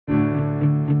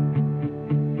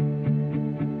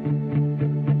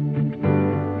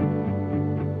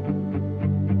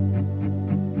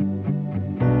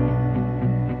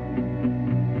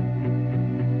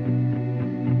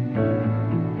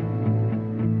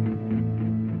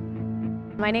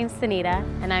My name's Sunita,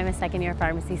 and I'm a second-year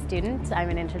pharmacy student. I'm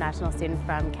an international student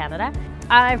from Canada.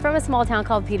 I'm from a small town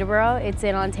called Peterborough. It's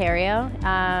in Ontario.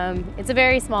 It's a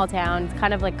very small town. It's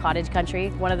kind of like cottage country,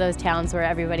 one of those towns where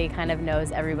everybody kind of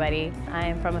knows everybody.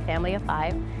 I'm from a family of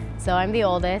 5, so I'm the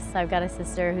oldest. I've got a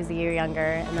sister who's a year younger,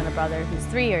 and then a brother who's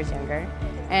 3 years younger.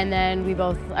 And then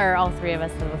all 3 of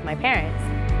us live with my parents.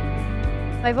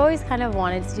 I've always kind of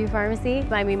wanted to do pharmacy.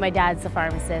 I mean, my dad's a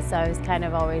pharmacist, so I was kind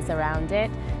of always around it.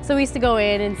 So we used to go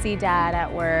in and see Dad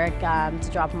at work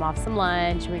to drop him off some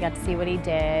lunch. We got to see what he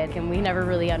did, and we never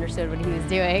really understood what he was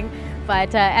doing.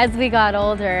 But as we got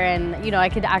older and, I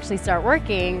could actually start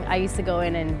working, I used to go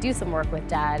in and do some work with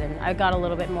Dad, and I got a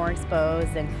little bit more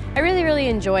exposed, and I really, really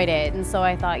enjoyed it. And so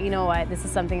I thought, you know what, this is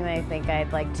something that I think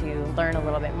I'd like to learn a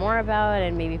little bit more about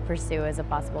and maybe pursue as a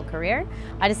possible career.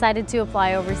 I decided to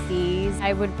apply overseas.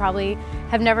 I would probably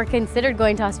have never considered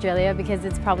going to Australia because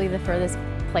it's probably the furthest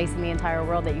place in the entire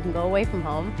world that you can go away from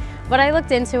home. But I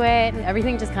looked into it and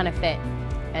everything just kind of fit.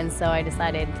 And so I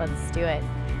decided, let's do it.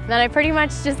 And then I pretty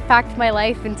much just packed my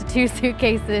life into 2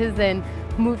 suitcases and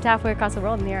moved halfway across the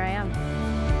world, and here I am.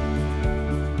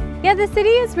 Yeah, the city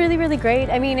is really, really great.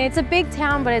 I mean, it's a big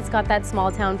town, but it's got that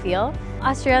small town feel.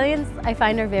 Australians, I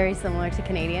find, are very similar to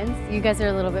Canadians. You guys are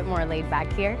a little bit more laid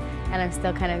back here, and I'm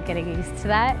still kind of getting used to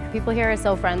that. People here are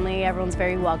so friendly, everyone's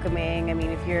very welcoming. I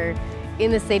mean, if you're in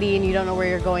the city and you don't know where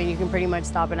you're going, you can pretty much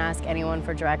stop and ask anyone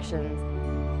for directions.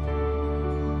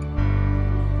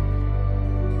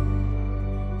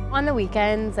 On the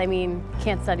weekends, I mean,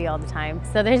 can't study all the time,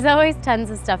 so there's always tons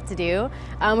of stuff to do,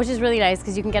 which is really nice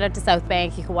because you can get out to South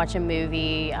Bank, you can watch a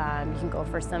movie, you can go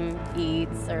for some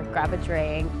eats or grab a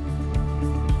drink.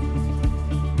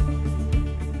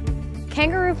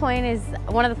 Kangaroo Point is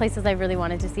one of the places I really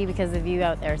wanted to see because the view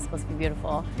out there is supposed to be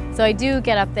beautiful. So I do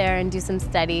get up there and do some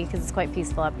study because it's quite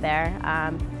peaceful up there.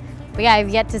 But yeah, I've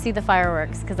yet to see the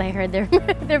fireworks because I heard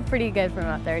they're pretty good from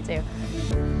out there too.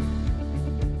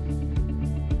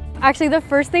 Actually, the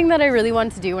first thing that I really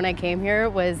wanted to do when I came here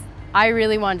was I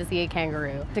really wanted to see a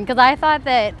kangaroo. Because I thought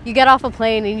that you get off a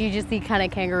plane and you just see kind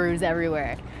of kangaroos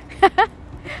everywhere.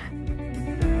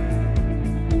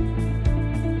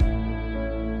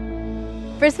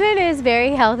 Brisbane is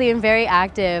very healthy and very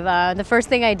active. The first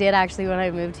thing I did actually when I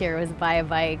moved here was buy a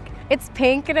bike. It's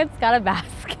pink and it's got a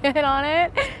basket on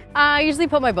it. I usually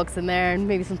put my books in there and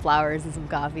maybe some flowers and some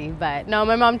coffee, but no,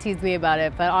 my mom teased me about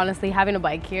it, but honestly having a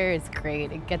bike here is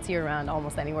great. It gets you around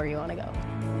almost anywhere you want to go.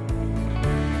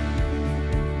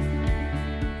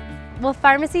 Well,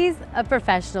 pharmacy is a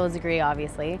professional degree,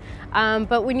 obviously,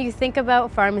 but when you think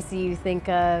about pharmacy, you think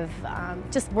of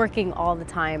just working all the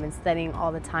time and studying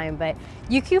all the time, but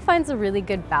UQ finds a really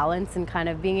good balance in kind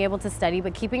of being able to study,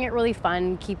 but keeping it really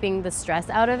fun, keeping the stress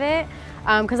out of it,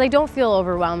 because I don't feel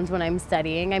overwhelmed when I'm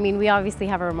studying. I mean, we obviously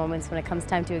have our moments when it comes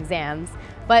time to exams,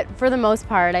 but for the most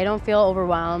part, I don't feel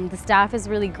overwhelmed. The staff is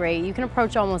really great. You can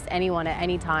approach almost anyone at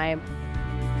any time.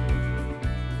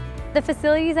 The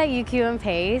facilities at UQ and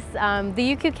PACE,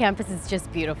 the UQ campus is just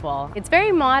beautiful. It's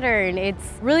very modern.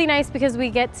 It's really nice because we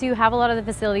get to have a lot of the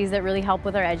facilities that really help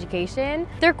with our education.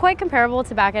 They're quite comparable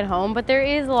to back at home, but there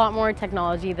is a lot more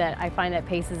technology that I find that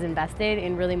PACE is invested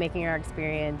in really making our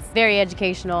experience very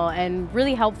educational and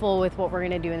really helpful with what we're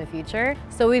going to do in the future.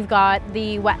 So we've got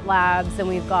the wet labs and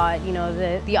we've got,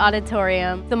 the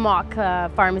auditorium, the mock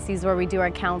pharmacies where we do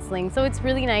our counseling. So it's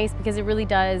really nice because it really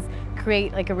does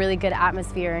create like a really good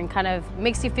atmosphere and kind of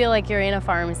makes you feel like you're in a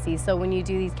pharmacy. So when you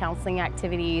do these counseling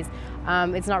activities,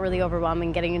 it's not really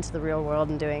overwhelming getting into the real world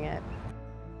and doing it.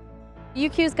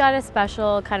 UQ's got a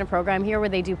special kind of program here where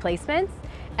they do placements.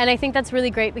 And I think that's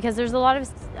really great because there's a lot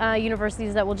of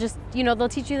universities that will just, they'll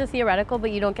teach you the theoretical,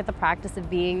 but you don't get the practice of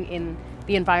being in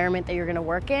the environment that you're going to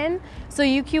work in. So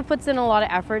UQ puts in a lot of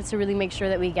efforts to really make sure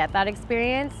that we get that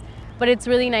experience. But it's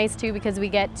really nice too because we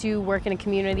get to work in a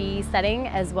community setting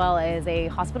as well as a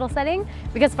hospital setting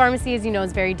because pharmacy, as you know,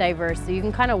 is very diverse, so you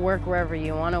can kind of work wherever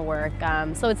you want to work.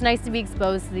 So it's nice to be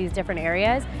exposed to these different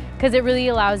areas because it really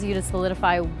allows you to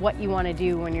solidify what you want to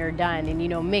do when you're done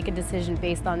and make a decision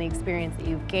based on the experience that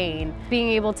you've gained. Being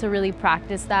able to really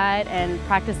practice that and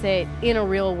practice it in a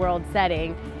real world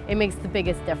setting, it makes the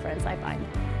biggest difference, I find.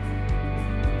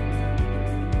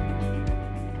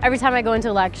 Every time I go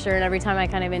into a lecture and every time I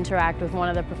kind of interact with one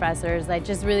of the professors, that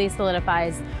just really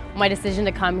solidifies my decision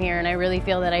to come here, and I really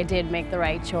feel that I did make the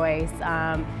right choice.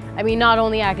 I mean, not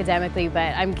only academically,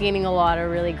 but I'm gaining a lot of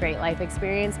really great life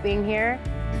experience being here.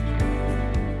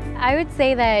 I would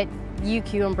say that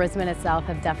UQ and Brisbane itself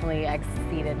have definitely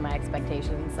exceeded my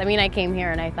expectations. I mean, I came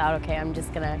here and I thought, okay, I'm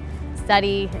just gonna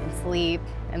study and sleep,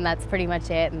 and that's pretty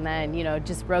much it, and then,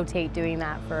 just rotate doing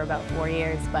that for about 4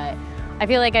 years. But I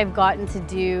feel like I've gotten to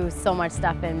do so much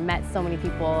stuff and met so many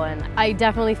people, and I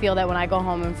definitely feel that when I go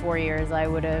home in 4 years, I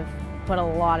would have put a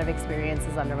lot of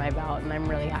experiences under my belt, and I'm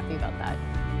really happy about that.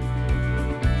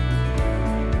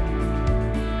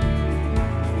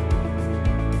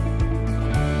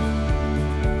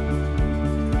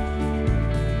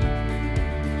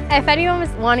 If anyone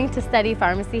was wanting to study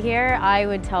pharmacy here, I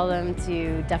would tell them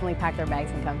to definitely pack their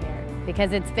bags and come here,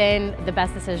 because it's been the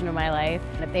best decision of my life.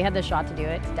 And if they had the shot to do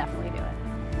it, definitely do it.